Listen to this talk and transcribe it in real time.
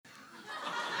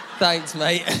Thanks,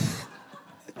 mate.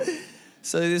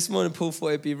 So this morning, Paul thought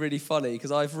it'd be really funny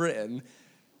because I've written,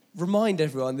 remind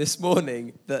everyone this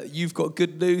morning that you've got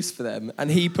good news for them.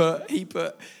 And he put,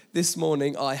 this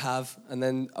morning I have, and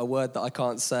then a word that I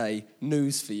can't say,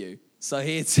 news for you. So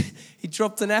he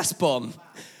dropped an S-bomb.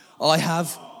 I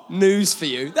have news for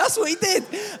you. That's what he did.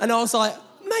 And I was like,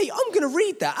 mate, I'm going to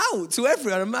read that out to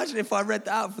everyone. Imagine if I read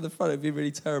that out for the front, it'd be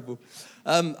really terrible.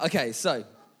 Okay, so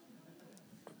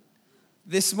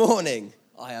this morning,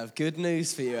 I have good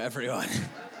news for you, everyone.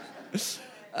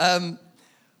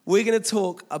 We're going to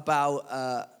talk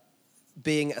about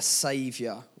being a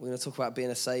saviour. We're going to talk about being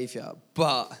a saviour.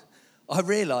 But I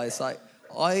realised,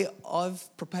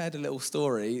 I've prepared a little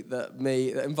story that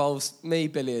involves me,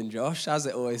 Billy, and Josh, as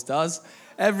it always does.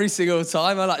 Every single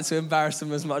time, I like to embarrass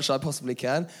them as much as I possibly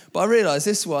can. But I realised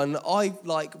this one, I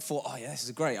thought, oh yeah, this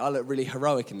is great. I look really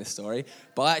heroic in this story.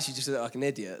 But I actually just look like an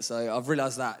idiot. So I've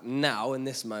realised that now, in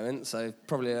this moment. So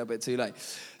probably a little bit too late.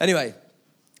 Anyway,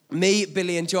 me,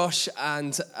 Billy, and Josh,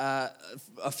 and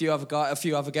a few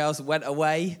other girls went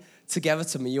away together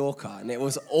to Mallorca, and it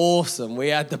was awesome. We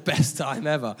had the best time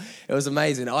ever. It was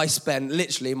amazing. I spent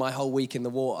literally my whole week in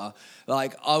the water.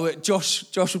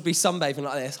 Josh would be sunbathing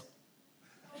like this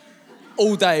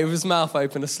all day with his mouth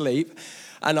open asleep,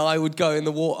 and I would go in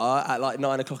the water at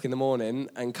 9 o'clock in the morning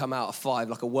and come out at 5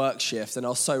 like a work shift, and I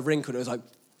was so wrinkled it was like,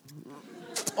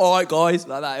 all right guys,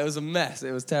 like that. It was a mess.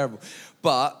 It was terrible,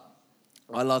 but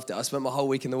I loved it. I spent my whole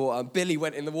week in the water. And Billy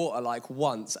went in the water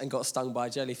once and got stung by a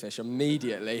jellyfish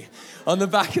immediately on the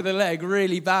back of the leg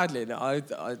really badly. And I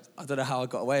don't know how I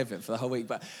got away with it for the whole week,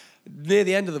 but near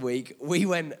the end of the week, we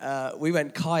went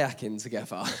kayaking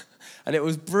together, and it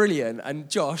was brilliant. And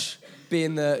Josh,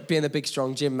 being the big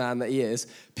strong gym man that he is,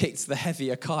 picked the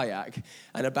heavier kayak,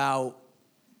 and about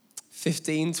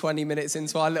 15, 20 minutes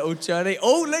into our little journey,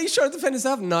 he's trying to defend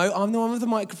himself. No, I'm the one with the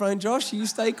microphone, Josh. You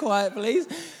stay quiet, please.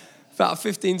 About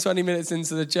 15, 20 minutes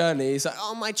into the journey, he's like,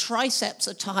 oh, my triceps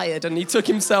are tired, and he took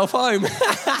himself home.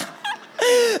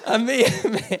 And me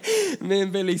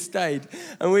and Billy stayed.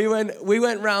 And we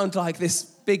went round this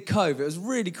big cove. It was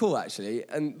really cool, actually,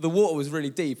 and the water was really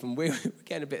deep, and we were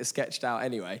getting a bit sketched out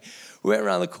anyway. We went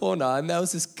around the corner, and there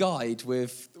was this guide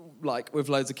with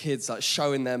loads of kids,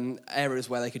 showing them areas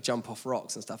where they could jump off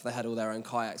rocks and stuff. They had all their own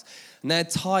kayaks. And they had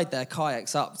tied their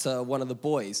kayaks up to one of the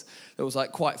buoys that was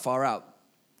quite far out.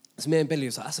 So me and Billy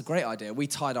was like, that's a great idea. We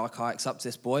tied our kayaks up to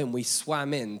this buoy and we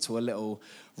swam into a little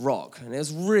rock. And it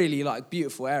was really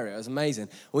beautiful area. It was amazing.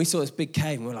 And we saw this big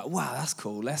cave and we were like, wow, that's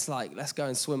cool. Let's go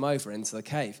and swim over into the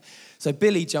cave. So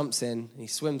Billy jumps in, he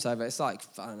swims over. It's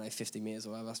 50 meters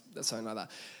or whatever, something like that.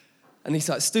 And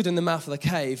he's stood in the mouth of the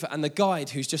cave, and the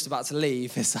guide who's just about to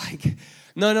leave is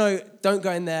no, don't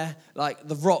go in there.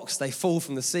 The rocks, they fall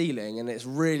from the ceiling and it's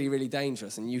really, really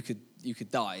dangerous and you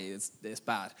could die. It's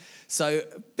bad. So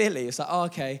Billy is oh,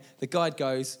 okay. The guide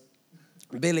goes.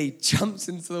 Billy jumps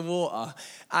into the water,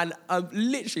 and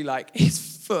literally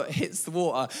his foot hits the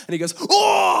water, and he goes,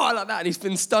 oh, like that, and he's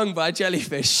been stung by a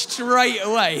jellyfish straight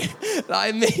away,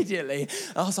 immediately.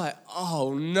 And I was like,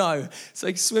 oh no. So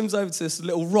he swims over to this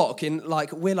little rock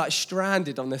we're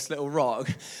stranded on this little rock,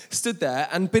 stood there,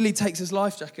 and Billy takes his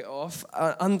life jacket off.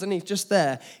 Underneath, just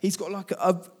there, he's got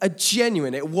a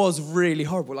genuine, it was really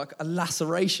horrible, a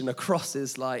laceration across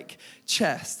his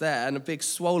chest there, and a big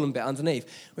swollen bit underneath.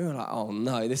 We were like, oh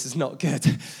no, this is not good.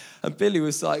 And Billy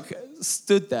was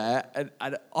stood there,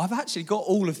 and I've actually got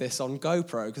all of this on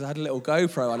GoPro because I had a little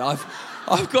GoPro, and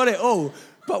I've got it all.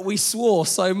 But we swore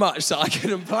so much that I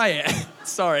couldn't play it.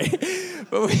 Sorry,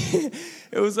 but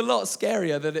it was a lot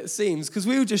scarier than it seems because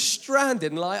we were just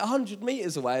stranded 100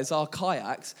 meters away as our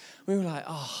kayaks. We were like,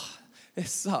 oh,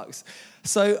 this sucks.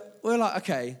 So we were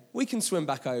okay, we can swim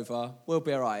back over. We'll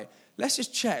be all right. Let's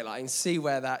just check and see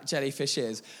where that jellyfish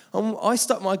is. And I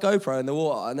stuck my GoPro in the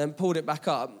water and then pulled it back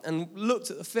up and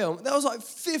looked at the film. There was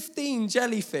 15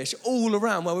 jellyfish all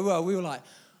around where we were. We were like,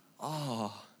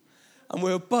 oh. And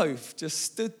we were both just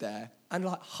stood there, and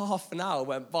half an hour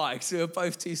went by because we were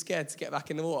both too scared to get back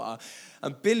in the water.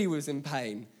 And Billy was in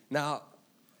pain. Now,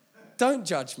 don't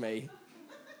judge me,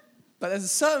 but there's a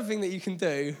certain thing that you can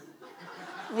do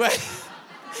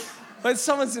when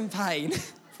someone's in pain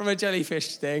from a jellyfish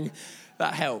sting,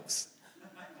 that helps.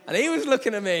 And he was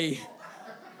looking at me,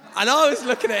 and I was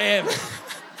looking at him.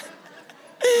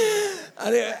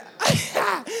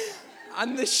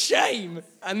 And the shame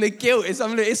and the guilt is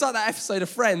unbelievable. It's like that episode of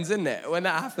Friends, isn't it, when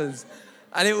that happens?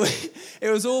 And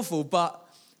it was awful, but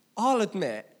I'll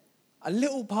admit, a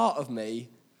little part of me,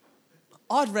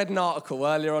 I'd read an article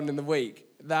earlier on in the week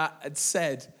that had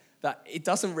said that it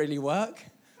doesn't really work.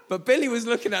 But Billy was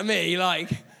looking at me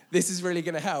this is really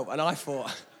going to help. And I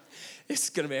thought, it's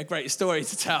going to be a great story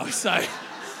to tell, so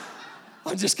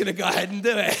I'm just going to go ahead and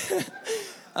do it.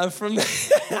 And from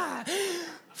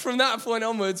that point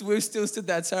onwards, we still stood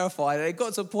there terrified. And it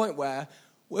got to a point where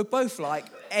we're both like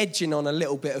edging on a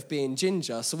little bit of being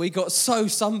ginger. So we got so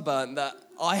sunburnt that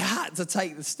I had to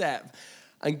take the step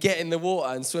and get in the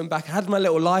water and swim back. I had my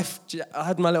little life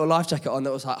jacket on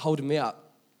that was like holding me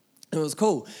up. And it was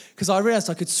cool because I realised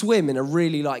I could swim in a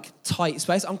really like tight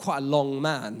space. I'm quite a long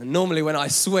man. And normally when I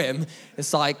swim,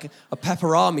 it's like a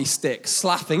pepperami stick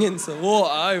slapping into the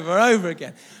water over and over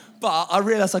again. But I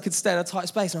realised I could stay in a tight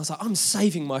space, and I was like, I'm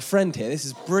saving my friend here. This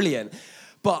is brilliant.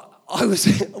 But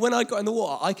when I got in the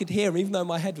water, I could hear him, even though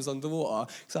my head was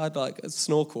underwater, because I had like a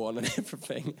snorkel on and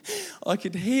everything. I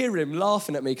could hear him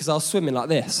laughing at me because I was swimming like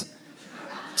this,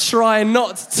 trying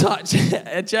not to touch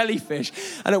a jellyfish.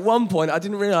 And at one point, I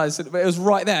didn't realise that it was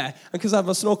right there. And because I had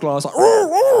my snorkel on, I was like,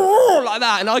 like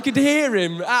that. And I could hear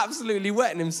him absolutely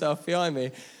wetting himself behind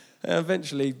me. And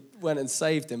eventually went and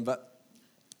saved him. But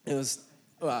it was...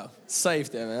 Well,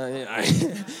 saved him, you know.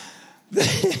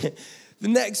 The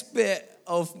next bit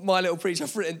of my little preach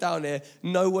I've written down here,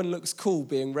 no one looks cool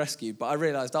being rescued, but I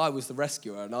realised I was the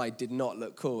rescuer and I did not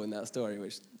look cool in that story,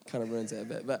 which kind of ruins it a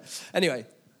bit. But anyway,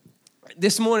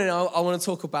 this morning I want to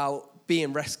talk about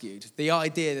being rescued. The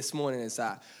idea this morning is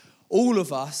that all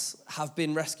of us have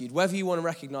been rescued, whether you want to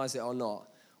recognise it or not.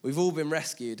 We've all been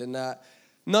rescued, and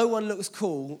no one looks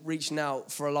cool reaching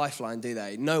out for a lifeline, do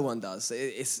they? No one does.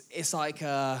 It's like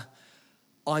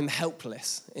I'm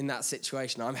helpless in that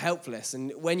situation. I'm helpless.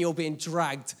 And when you're being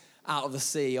dragged out of the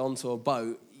sea onto a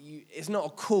boat, it's not a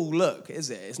cool look,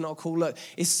 is it? It's not a cool look.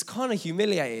 It's kind of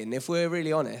humiliating, if we're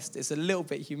really honest. It's a little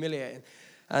bit humiliating.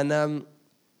 And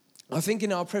I think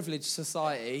in our privileged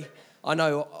society, I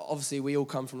know obviously we all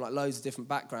come from like loads of different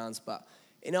backgrounds, but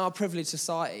in our privileged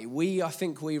society, I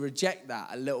think we reject that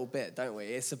a little bit, don't we?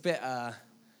 It's a bit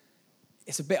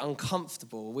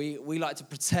uncomfortable. We like to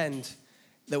pretend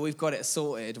that we've got it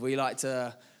sorted. We like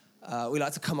to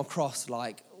come across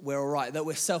like we're all right, that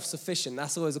we're self-sufficient.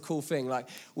 That's always a cool thing. Like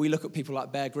we look at people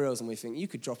like Bear Grylls and we think you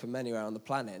could drop him anywhere on the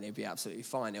planet and he'll be absolutely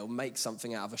fine. He'll make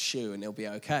something out of a shoe and he'll be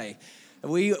okay.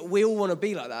 And we all want to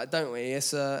be like that, don't we?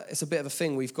 It's a bit of a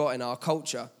thing we've got in our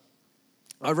culture.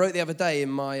 I wrote the other day in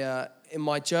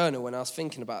my journal when I was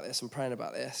thinking about this and praying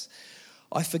about this,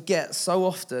 I forget so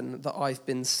often that I've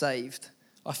been saved.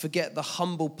 I forget the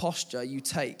humble posture you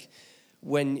take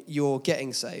when you're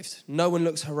getting saved. No one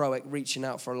looks heroic reaching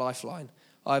out for a lifeline.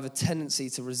 I have a tendency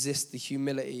to resist the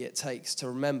humility it takes to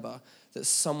remember that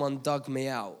someone dug me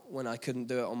out when I couldn't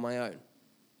do it on my own.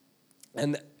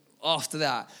 And after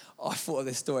that, I thought of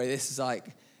this story. This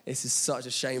is such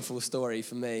a shameful story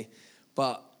for me.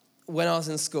 But when I was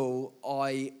in school,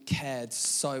 I cared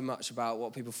so much about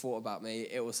what people thought about me.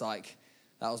 It was like,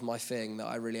 that was my thing that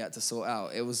I really had to sort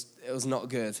out. It was not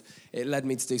good. It led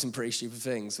me to do some pretty stupid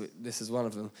things. This is one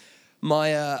of them.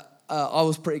 I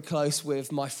was pretty close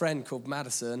with my friend called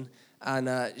Madison,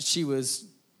 and she was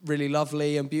really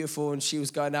lovely and beautiful, and she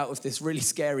was going out with this really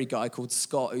scary guy called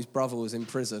Scott, whose brother was in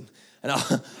prison. And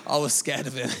I was scared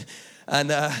of him.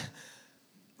 And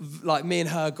like me and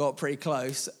her got pretty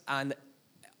close, and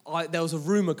there was a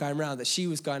rumour going around that she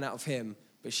was going out with him,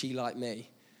 but she liked me.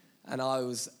 And I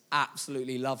was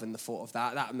absolutely loving the thought of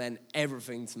that. That meant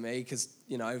everything to me because,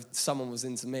 you know, someone was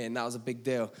into me and that was a big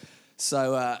deal.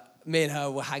 So me and her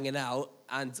were hanging out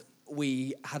and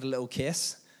we had a little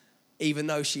kiss, even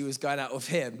though she was going out with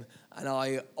him. And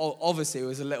I obviously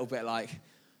was a little bit like,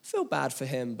 feel bad for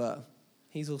him, but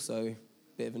he's also a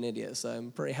bit of an idiot. So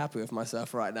I'm pretty happy with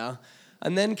myself right now.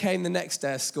 And then came the next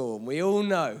day of school. And we all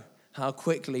know how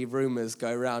quickly rumours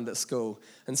go around at school.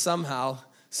 And somehow,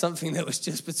 something that was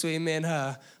just between me and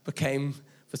her became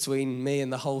between me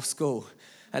and the whole school.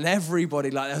 And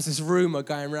everybody, like, there was this rumour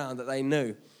going around that they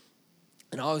knew.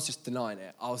 And I was just denying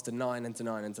it. I was denying and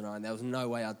denying and denying. There was no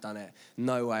way I'd done it.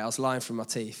 No way. I was lying through my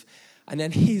teeth. And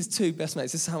then his two best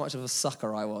mates, this is how much of a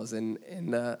sucker I was in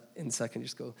secondary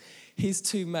school. His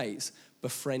two mates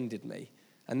befriended me.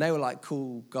 And they were like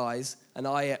cool guys, and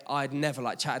I'd never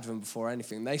like chatted with them before or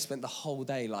anything. They spent the whole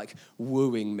day like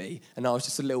wooing me, and I was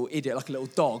just a little idiot, like a little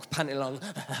dog, panting along,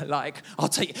 like,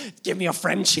 give me a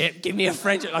friendship,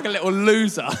 like a little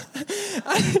loser.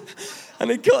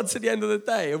 And it got to the end of the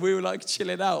day, and we were like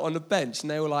chilling out on the bench, and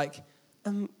they were like,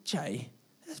 Jay,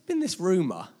 there's been this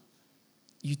rumour.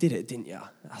 You did it, didn't you?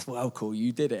 That's well cool,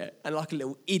 you did it. And like a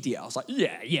little idiot, I was like,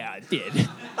 yeah, I did.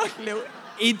 Like a little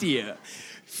idiot.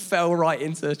 Fell right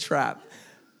into the trap.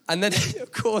 And then,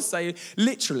 of course, they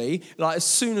literally, like, as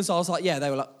soon as I was like, yeah, they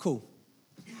were like, cool.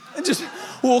 And just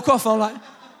walk off. I'm like,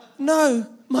 no,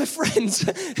 my friends.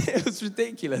 It was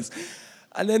ridiculous.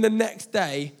 And then the next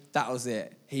day, that was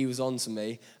it. He was on to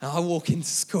me. And I walk into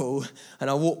school, and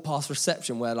I walk past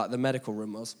reception where, like, the medical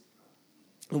room was.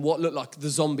 And what looked like the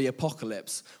zombie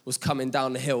apocalypse was coming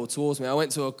down the hill towards me. I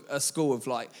went to a school of,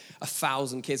 like,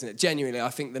 1,000 kids in it. Genuinely, I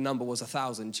think the number was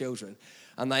 1,000 children.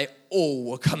 And they all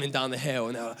were coming down the hill,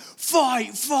 and they were like,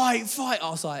 fight, fight, fight. I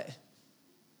was like,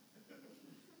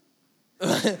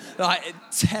 like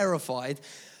terrified.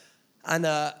 And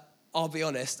I'll be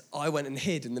honest, I went and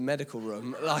hid in the medical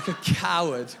room like a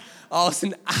coward. I was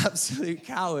an absolute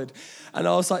coward. And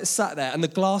I was like sat there, and the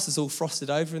glass is all frosted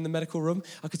over in the medical room.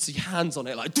 I could see hands on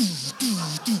it like, doo, doo,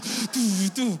 doo, doo,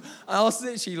 doo. And I was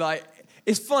literally like,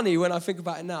 it's funny when I think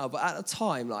about it now, but at the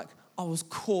time, like, I was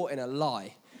caught in a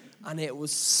lie. And it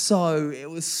was so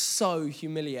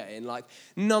humiliating. Like,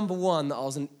 number one, that I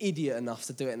was an idiot enough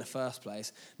to do it in the first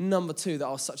place. Number two, that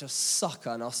I was such a sucker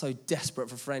and I was so desperate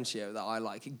for friendship that I,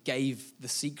 like, gave the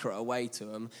secret away to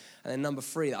him. And then number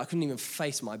three, that I couldn't even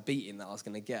face my beating that I was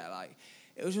going to get. Like,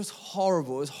 it was just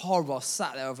horrible. It was horrible. I was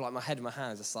sat there with, like, my head in my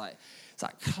hands. It's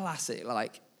that classic,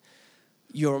 like,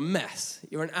 you're a mess.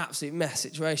 You're an absolute mess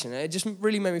situation. And it just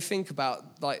really made me think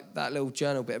about, like, that little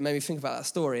journal bit. It made me think about that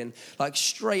story. And, like,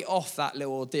 straight off that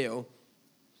little ordeal,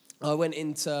 I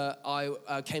came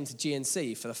to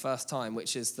GNC for the first time,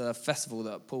 which is the festival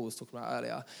that Paul was talking about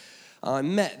earlier. I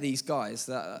met these guys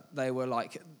that they were,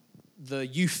 like, the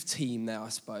youth team there, I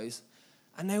suppose.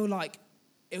 And they were, like,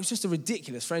 it was just a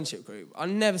ridiculous friendship group. I'd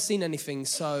never seen anything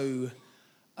so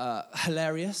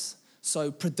hilarious,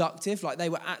 so productive. Like, they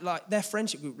were their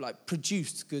friendship group, like,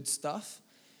 produced good stuff.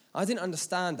 I didn't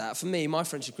understand that. For me, my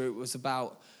friendship group was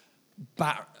about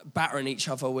battering each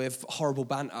other with horrible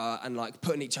banter and, like,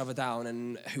 putting each other down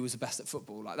and who was the best at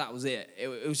football. Like, that was it.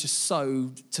 It was just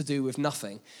so to do with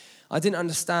nothing. I didn't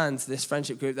understand this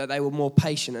friendship group, that they were more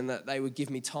patient and that they would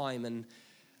give me time. And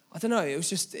I don't know, it was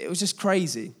just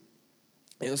crazy.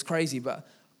 It was crazy, but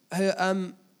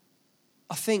I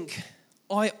think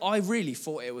I really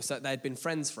thought it was that they'd been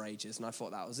friends for ages, and I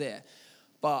thought that was it.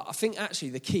 But I think actually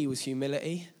the key was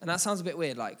humility. And that sounds a bit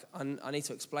weird, like, I need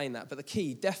to explain that. But the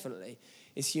key definitely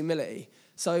is humility.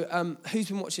 So who's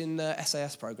been watching the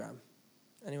SAS program?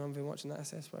 Anyone been watching that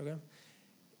SAS program?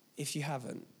 If you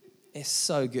haven't, it's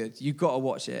so good. You've got to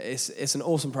watch it. It's an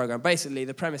awesome program. Basically,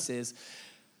 the premise is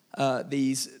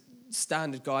these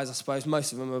standard guys, I suppose,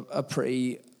 most of them are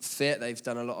pretty fit. They've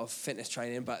done a lot of fitness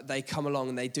training, but they come along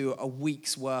and they do a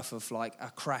week's worth of, like, a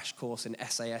crash course in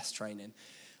SAS training.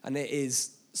 And it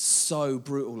is so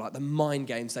brutal. Like, the mind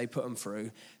games they put them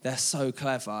through, they're so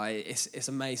clever. It's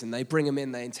amazing. They bring them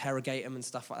in, they interrogate them and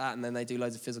stuff like that, and then they do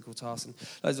loads of physical tasks and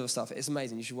loads of other stuff. It's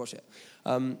amazing. You should watch it.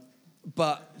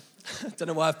 But I don't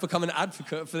know why I've become an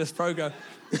advocate for this program.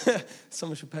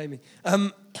 Someone should pay me.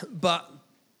 But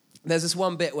there's this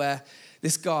one bit where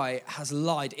this guy has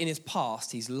lied. In his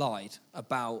past, he's lied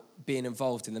about being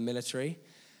involved in the military.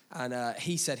 And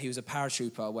he said he was a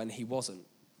paratrooper when he wasn't.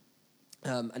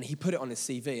 And he put it on his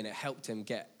CV, and it helped him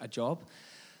get a job.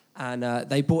 And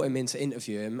they brought him in to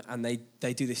interview him, and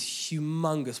they do this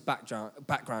humongous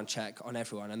background check on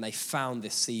everyone, and they found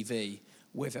this CV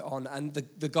with it on. And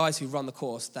the guys who run the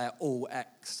course, they're all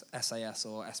ex-SAS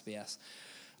or SBS.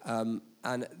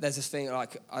 And there's this thing,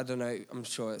 like, I don't know, I'm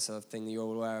sure it's a thing that you're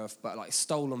all aware of, but, like,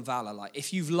 stolen valor. Like,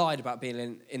 if you've lied about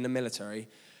being in the military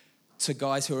to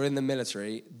guys who are in the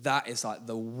military, that is, like,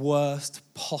 the worst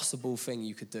possible thing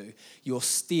you could do. You're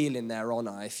stealing their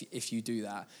honor if you do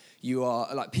that. You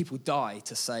are, like, people die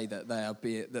to say that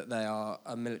they are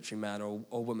a military man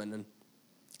or woman, and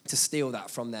to steal that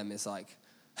from them is, like,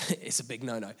 it's a big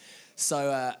no-no.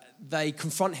 So they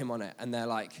confront him on it, and they're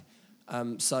like,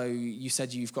 so you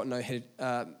said you've got no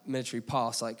military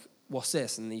pass, like, what's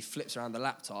this? And he flips around the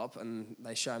laptop, and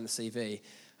they show him the CV,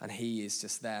 and he is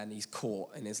just there, and he's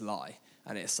caught in his lie.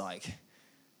 And it's like,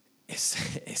 it's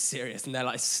serious. And they're,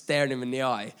 like, staring him in the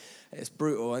eye. It's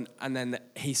brutal. And then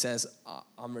he says,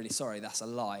 I'm really sorry, that's a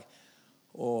lie.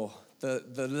 Or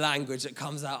the language that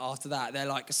comes out after that, they're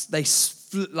like, they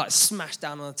smash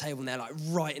down on the table, and they're, like,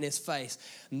 right in his face.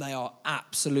 And they are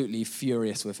absolutely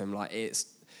furious with him. Like,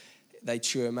 they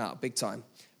chew him out big time.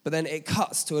 But then it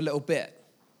cuts to a little bit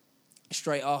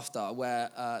straight after where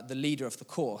the leader of the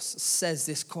course says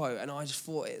this quote, and I just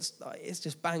thought it's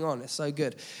just bang on. It's so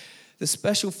good. The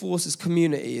Special Forces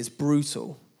community is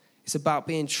brutal. It's about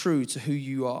being true to who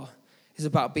you are. It's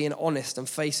about being honest and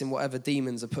facing whatever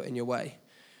demons are put in your way.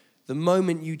 The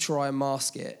moment you try and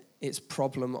mask it, it's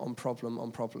problem on problem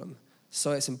on problem.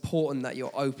 So it's important that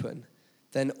you're open.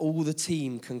 Then all the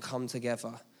team can come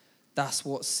together. That's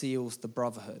what seals the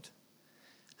brotherhood.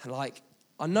 And, like,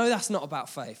 I know that's not about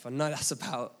faith. I know that's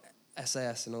about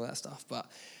SAS and all that stuff. But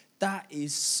That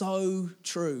is so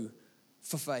true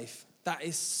for faith. That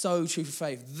is so true for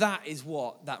faith. That is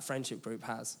what that friendship group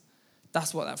has.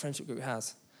 That's what that friendship group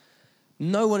has.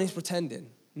 No one is pretending.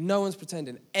 No one's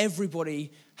pretending.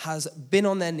 Everybody has been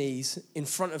on their knees in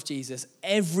front of Jesus.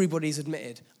 Everybody's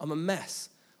admitted, I'm a mess.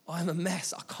 I'm a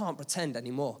mess. I can't pretend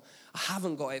anymore. I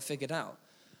haven't got it figured out.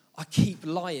 I keep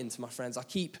lying to my friends. I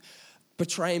keep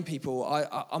betraying people.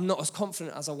 I'm not as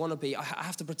confident as I want to be. I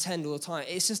have to pretend all the time.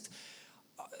 It's just,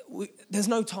 there's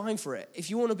no time for it. If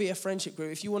you want to be a friendship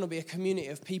group, if you want to be a community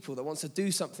of people that wants to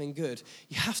do something good,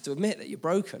 you have to admit that you're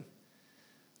broken.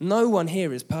 No one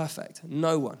here is perfect.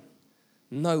 No one.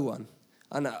 No one.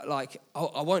 And I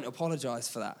won't apologize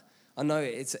for that. I know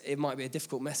it might be a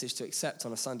difficult message to accept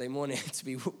on a Sunday morning to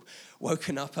be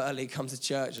woken up early, come to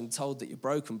church and told that you're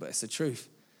broken, but it's the truth.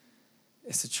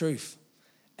 It's the truth.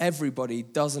 Everybody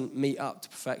doesn't meet up to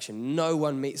perfection. No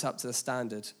one meets up to the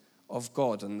standard of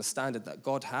God and the standard that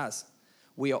God has.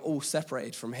 We are all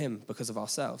separated from him because of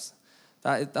ourselves.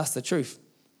 That's the truth.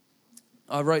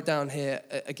 I wrote down here,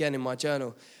 again in my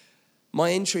journal, my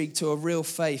intrigue to a real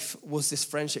faith was this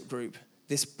friendship group,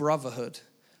 this brotherhood,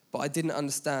 but I didn't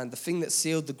understand. The thing that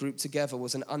sealed the group together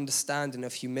was an understanding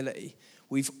of humility.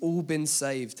 We've all been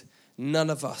saved. None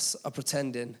of us are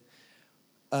pretending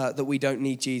that we don't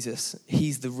need Jesus.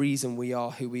 He's the reason we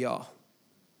are who we are.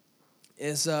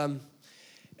 It's a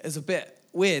bit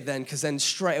weird then, because then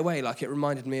straight away, it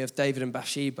reminded me of David and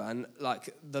Bathsheba, and I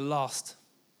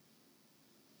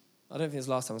don't think it's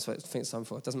the last time I spoke. I think it's time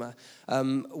before. It doesn't matter.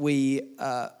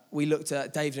 We looked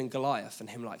at David and Goliath and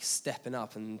him stepping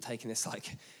up and taking this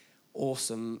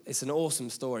awesome. It's an awesome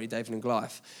story, David and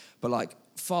Goliath. But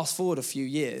fast forward a few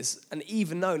years, and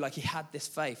even though he had this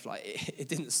faith, it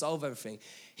didn't solve everything.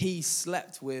 He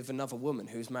slept with another woman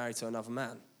who was married to another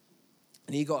man,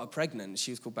 and he got her pregnant.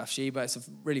 She was called Bathsheba. It's a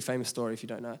really famous story if you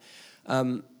don't know.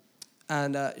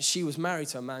 And she was married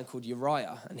to a man called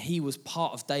Uriah, and he was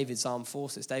part of David's armed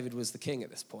forces. David was the king at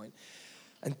this point.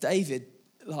 And David,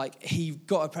 he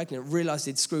got her pregnant, realized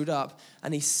he'd screwed up,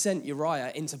 and he sent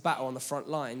Uriah into battle on the front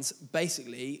lines,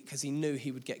 basically because he knew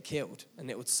he would get killed, and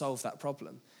it would solve that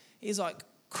problem. He's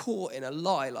caught in a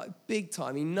lie, big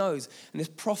time. He knows. And this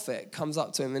prophet comes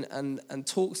up to him and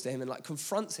talks to him and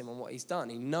confronts him on what he's done.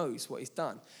 He knows what he's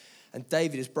done. And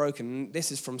David is broken. And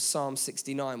this is from Psalm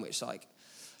 69, which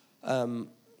all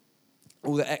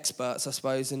the experts, I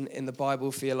suppose, in the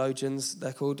Bible, theologians,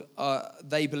 they're called,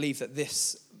 they believe that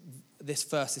this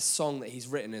verse, this song that he's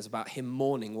written is about him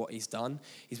mourning what he's done.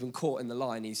 He's been caught in the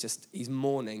lie, and he's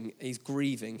mourning, he's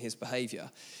grieving his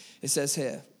behavior. It says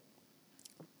here,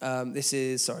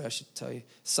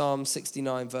 Psalm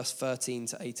 69, verse 13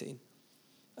 to 18.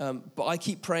 But I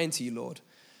keep praying to you, Lord,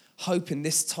 hoping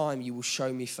this time you will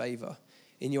show me favor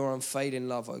in your unfailing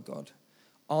love, O God.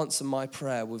 Answer my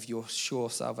prayer with your sure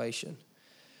salvation.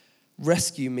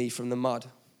 Rescue me from the mud.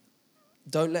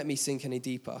 Don't let me sink any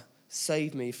deeper.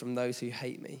 Save me from those who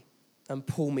hate me and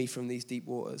pull me from these deep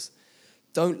waters.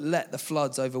 Don't let the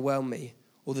floods overwhelm me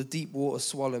or the deep waters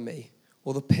swallow me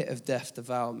or the pit of death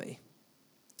devour me.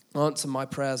 Answer my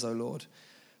prayers, O Lord,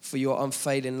 for your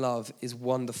unfailing love is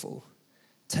wonderful.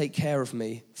 Take care of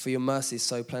me, for your mercy is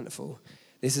so plentiful.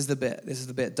 This is the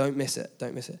bit. Don't miss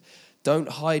it. Don't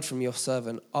hide from your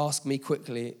servant. Answer me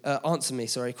quickly,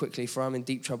 for I'm in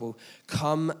deep trouble.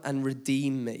 Come and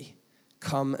redeem me.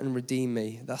 Come and redeem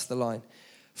me. That's the line.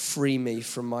 Free me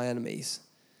from my enemies.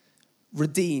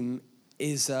 Redeem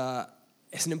is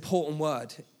it's an important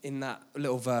word in that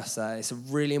little verse there. It's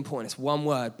really important. It's one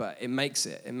word, but it makes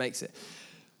it.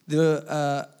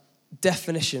 The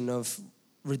definition of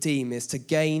redeem is to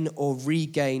gain or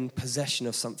regain possession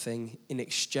of something in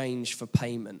exchange for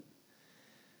payment.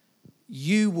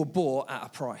 You were bought at a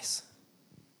price,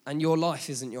 and your life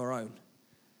isn't your own.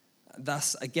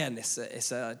 That's, again, it's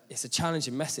a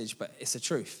challenging message, but it's the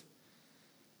truth.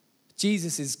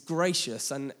 Jesus is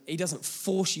gracious, and he doesn't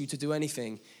force you to do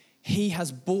anything. He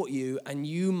has bought you, and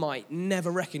you might never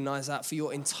recognize that for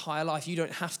your entire life. You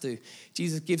don't have to.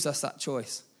 Jesus gives us that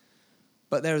choice.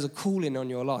 But there is a calling on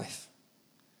your life.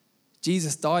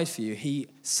 Jesus died for you. He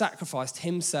sacrificed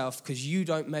himself because you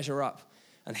don't measure up,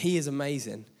 and he is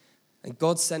amazing. And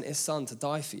God sent his son to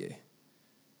die for you.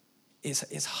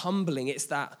 It's humbling. It's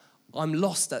that I'm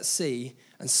lost at sea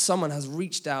and someone has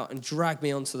reached out and dragged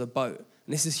me onto the boat.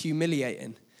 And this is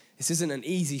humiliating. This isn't an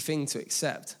easy thing to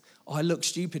accept. I look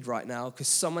stupid right now because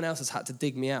someone else has had to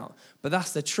dig me out. But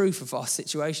that's the truth of our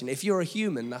situation. If you're a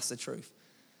human, that's the truth.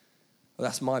 Well,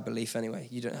 that's my belief anyway.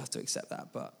 You don't have to accept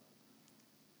that, but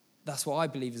that's what I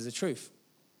believe is the truth.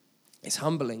 It's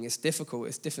humbling. It's difficult.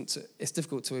 It's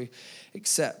difficult to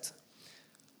accept.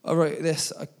 I wrote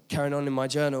this, carrying on in my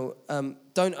journal.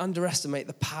 Don't underestimate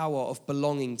the power of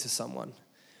belonging to someone.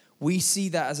 We see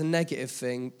that as a negative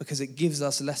thing because it gives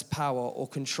us less power or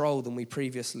control than we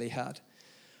previously had.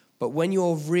 But when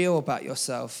you're real about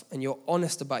yourself and you're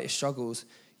honest about your struggles,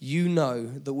 you know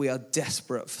that we are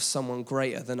desperate for someone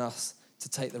greater than us to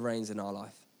take the reins in our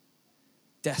life.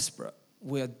 Desperate.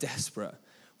 We are desperate.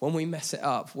 When we mess it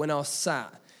up, when I was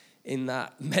sat in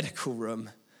that medical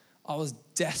room, I was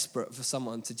desperate for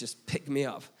someone to just pick me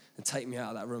up and take me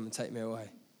out of that room and take me away.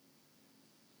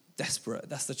 Desperate.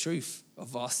 That's the truth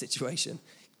of our situation.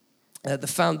 The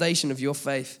foundation of your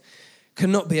faith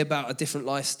cannot be about a different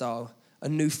lifestyle, a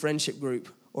new friendship group,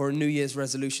 or a New Year's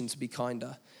resolution to be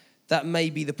kinder. That may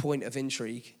be the point of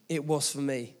intrigue. It was for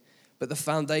me. But the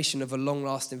foundation of a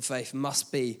long-lasting faith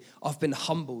must be, I've been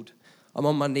humbled. I'm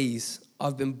on my knees.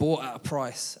 I've been bought at a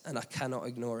price, and I cannot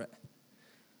ignore it.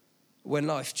 When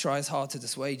life tries hard to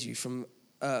dissuade you from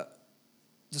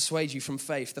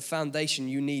faith, the foundation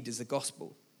you need is the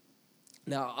gospel.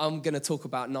 Now, I'm going to talk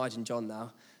about Nigel and John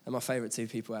now. They're my favourite two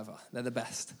people ever. They're the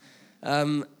best.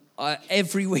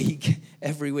 Every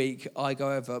week, I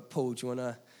go over. Paul, do you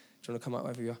want to come up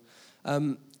wherever you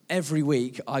are? Every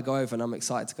week, I go over and I'm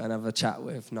excited to go and have a chat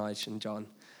with Nigel and John.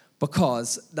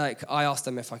 Because, I asked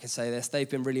them if I could say this. They've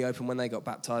been really open when they got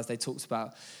baptised. They talked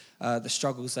about the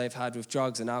struggles they've had with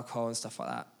drugs and alcohol and stuff like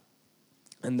that.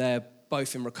 And they're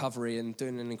both in recovery and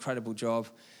doing an incredible job.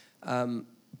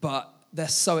 But they're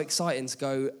so exciting to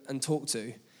go and talk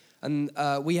to. And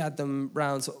we had them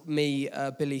round, me,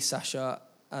 Billy, Sasha,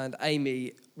 and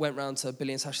Amy went round to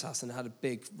Billy and Sasha's house and had a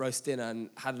big roast dinner and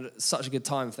had such a good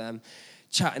time with them,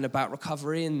 chatting about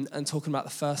recovery and talking about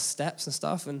the first steps and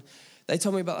stuff. And they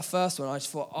told me about the first one. I just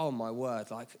thought, oh my word,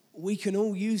 we can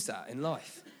all use that in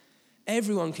life.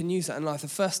 Everyone can use that in life. The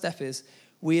first step is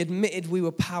we admitted we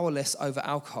were powerless over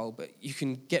alcohol, but you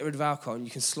can get rid of alcohol and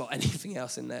you can slot anything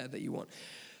else in there that you want.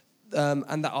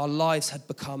 And that our lives had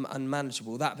become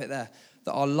unmanageable. That bit there,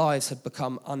 that our lives had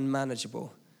become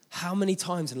unmanageable. How many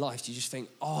times in life do you just think,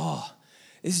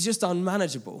 this is just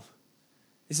unmanageable?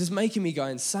 This is making me go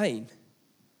insane.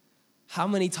 How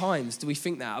many times do we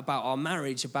think that about our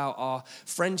marriage, about our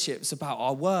friendships, about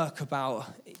our work, about,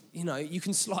 you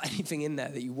can slot anything in there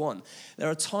that you want. There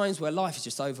are times where life is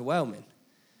just overwhelming.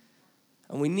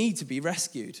 And we need to be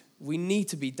rescued. We need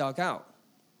to be dug out.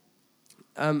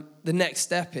 The next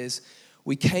step is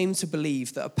we came to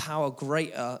believe that a power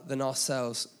greater than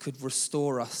ourselves could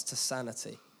restore us to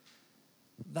sanity.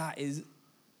 That is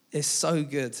so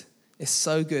good. It's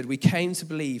so good. We came to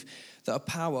believe that a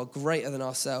power greater than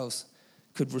ourselves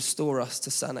could restore us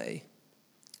to sanity.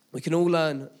 We can all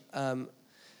learn and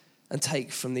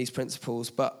take from these principles,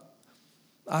 but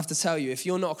I have to tell you, if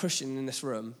you're not a Christian in this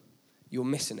room, you're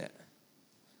missing it.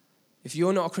 If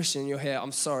you're not a Christian and you're here,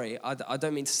 I'm sorry. I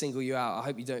don't mean to single you out. I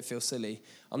hope you don't feel silly.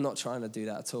 I'm not trying to do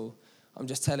that at all. I'm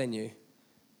just telling you,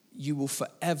 you will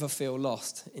forever feel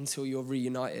lost until you're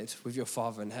reunited with your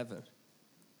Father in heaven.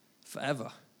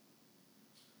 Forever.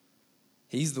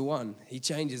 He's the one. He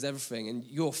changes everything. And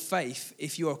your faith,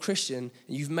 if you're a Christian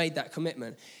and you've made that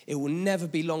commitment, it will never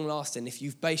be long-lasting if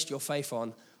you've based your faith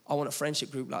on, I want a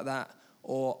friendship group like that,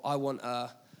 or I want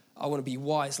to be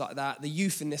wise like that. The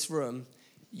youth in this room,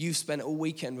 you've spent all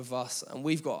weekend with us, and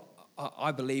we've got,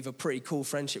 I believe, a pretty cool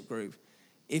friendship group.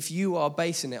 If you are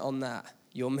basing it on that,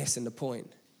 you're missing the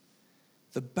point.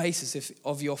 The basis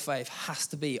of your faith has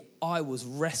to be, I was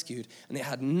rescued, and it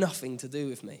had nothing to do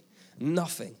with me.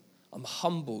 Nothing. I'm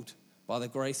humbled by the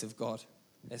grace of God.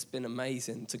 It's been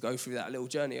amazing to go through that little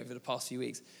journey over the past few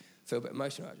weeks. I feel a bit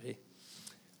emotional, actually.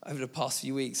 Over the past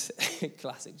few weeks,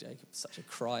 classic Jacob, such a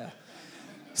crier.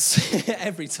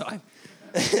 Every time.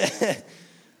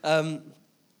 But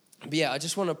yeah, I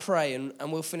just want to pray, and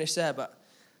we'll finish there. But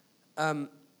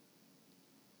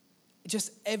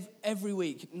just every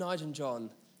week, Nigel and John,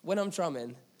 when I'm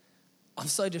drumming, I'm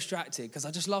so distracted because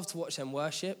I just love to watch them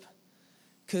worship.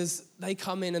 Because they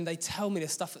come in and they tell me the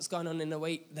stuff that's going on in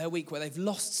their week where they've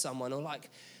lost someone, or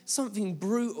something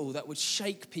brutal that would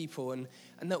shake people and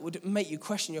that would make you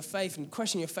question your faith. And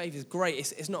questioning your faith is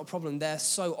great. It's not a problem. They're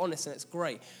so honest and it's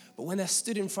great. But when they're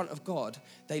stood in front of God,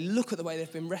 they look at the way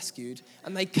they've been rescued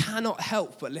and they cannot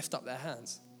help but lift up their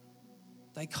hands.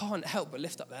 They can't help but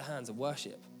lift up their hands and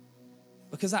worship.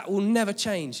 Because that will never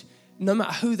change. No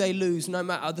matter who they lose, no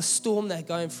matter the storm they're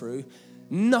going through,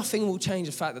 nothing will change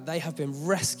the fact that they have been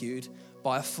rescued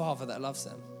by a Father that loves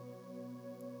them.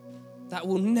 That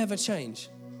will never change.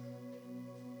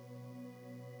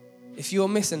 If you're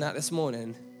missing that this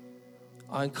morning,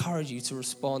 I encourage you to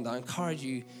respond. I encourage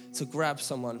you to grab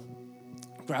someone.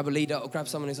 Grab a leader or grab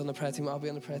someone who's on the prayer team. I'll be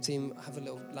on the prayer team. Have a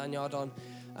little lanyard on.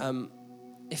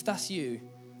 If that's you,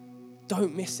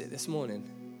 don't miss it this morning.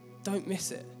 Don't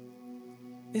miss it.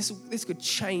 This could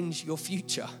change your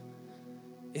future.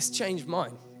 It's changed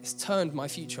mine. It's turned my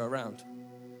future around.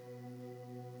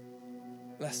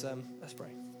 Let's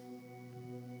pray.